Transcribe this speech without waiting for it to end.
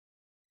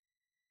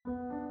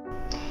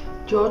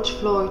George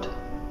Floyd.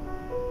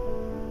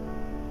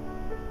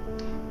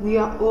 We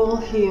are all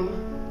him.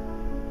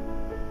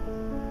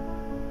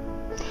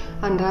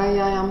 And I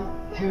am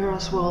her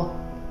as well.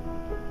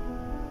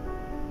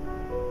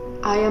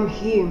 I am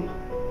him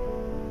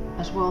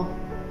as well.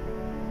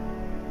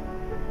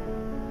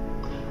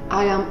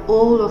 I am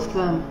all of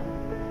them.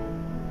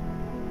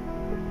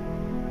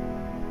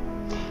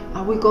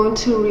 Are we going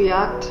to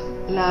react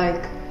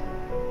like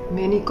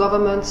many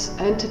governments,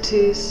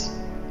 entities,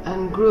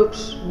 and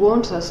groups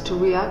want us to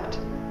react?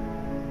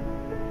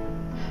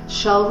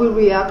 Shall we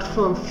react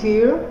from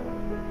fear,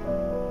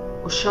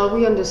 or shall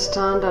we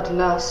understand at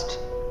last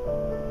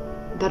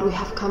that we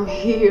have come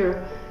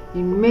here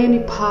in many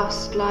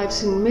past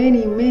lives, in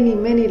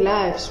many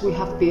lives we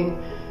have been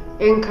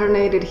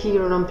incarnated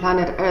here on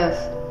planet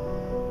Earth.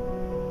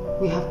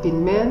 We have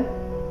been men,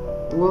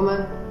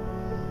 women,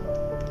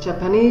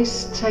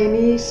 Japanese,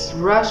 Chinese,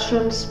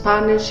 Russian,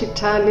 Spanish,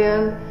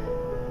 Italian,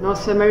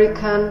 North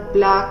American,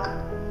 black,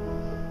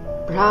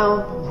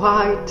 brown,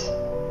 white.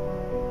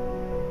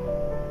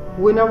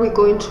 When are we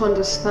going to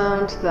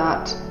understand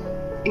that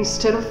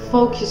instead of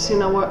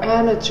focusing our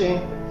energy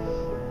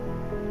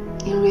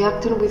in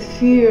reacting with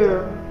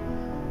fear,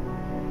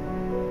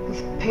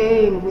 with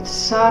pain, with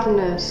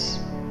sadness,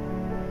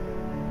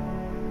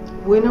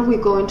 when are we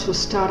going to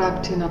start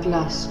acting at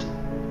last?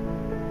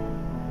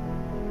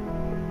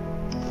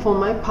 For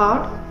my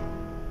part,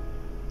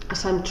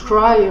 as I'm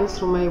trying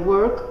through my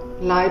work,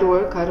 light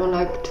work, I don't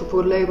like to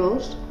put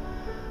labels,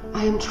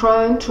 I am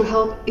trying to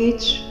help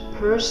each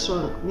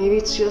person. Maybe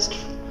it's just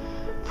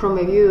from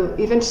a view,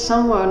 even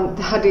someone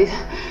that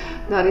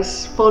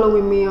is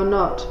following me or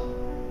not,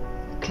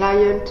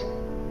 client,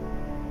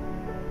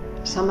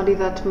 somebody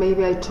that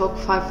maybe I talk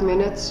 5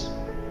 minutes,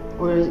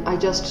 or I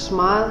just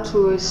smile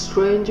to a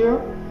stranger.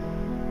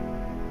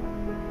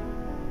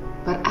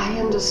 But I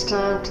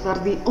understand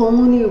that the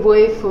only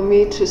way for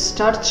me to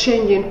start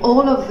changing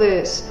all of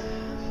this,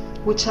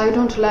 which I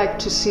don't like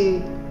to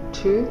see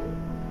too,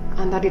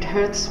 and that it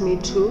hurts me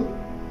too,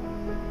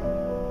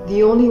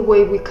 the only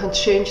way we can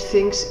change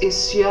things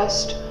is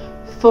just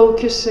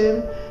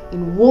focusing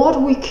in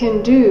what we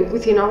can do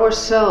within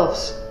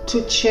ourselves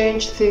to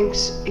change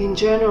things in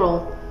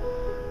general.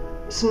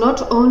 It's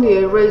not only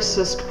a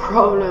racist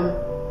problem,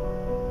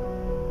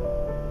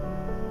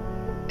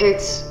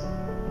 it's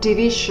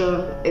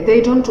division.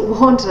 They don't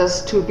want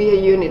us to be a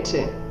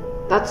unity.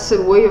 That's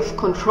a way of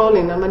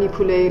controlling and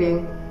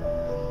manipulating.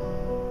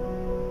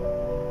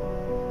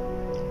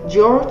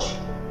 George,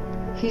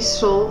 his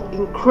soul,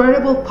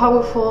 incredible,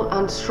 powerful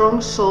and strong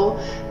soul,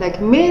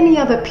 like many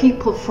other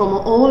people from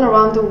all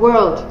around the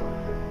world,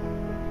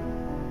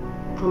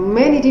 from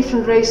many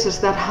different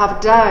races that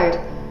have died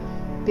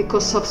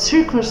because of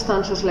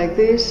circumstances like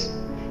this,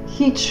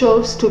 he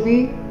chose to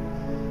be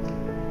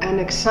an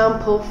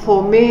example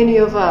for many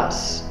of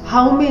us.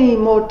 How many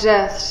more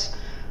deaths,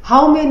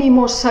 how many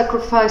more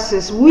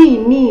sacrifices we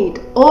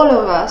need, all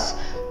of us,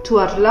 to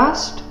at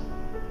last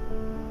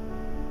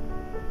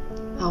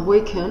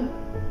awaken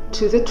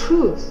to the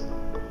truth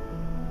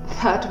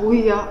that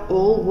we are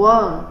all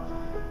one.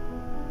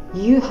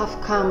 You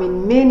have come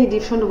in many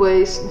different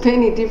ways,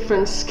 many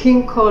different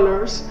skin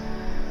colors,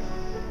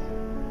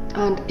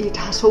 and it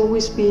has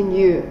always been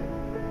you.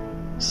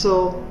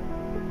 So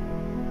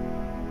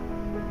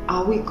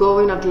are we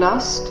going at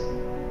last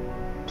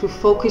to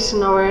focus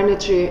on our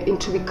energy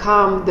into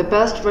become the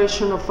best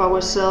version of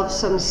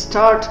ourselves and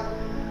start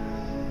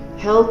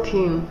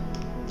helping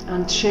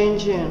and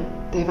changing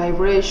the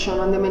vibration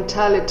and the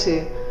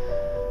mentality,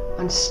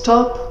 and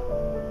stop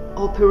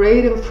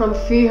operating from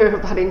fear,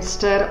 but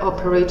instead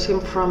operating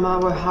from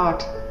our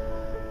heart,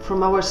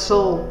 from our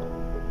soul?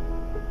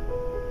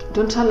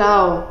 Don't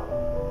allow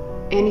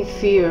any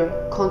fear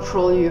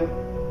control you.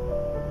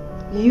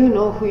 You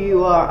know who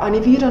you are, and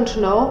if you don't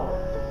know,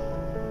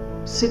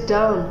 sit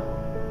down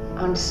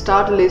and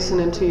start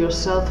listening to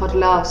yourself at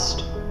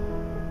last.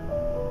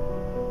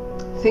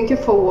 Thank you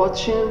for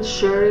watching.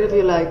 Share it if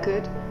you like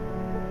it.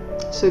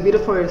 So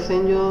beautiful Earth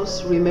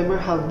Angels, remember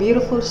how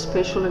beautiful,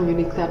 special and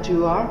unique that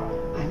you are.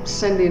 I'm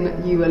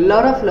sending you a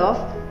lot of love.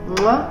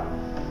 Mwah.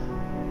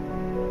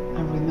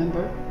 And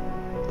remember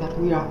that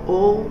we are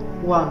all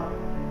one.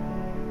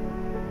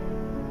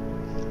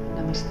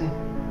 Namaste.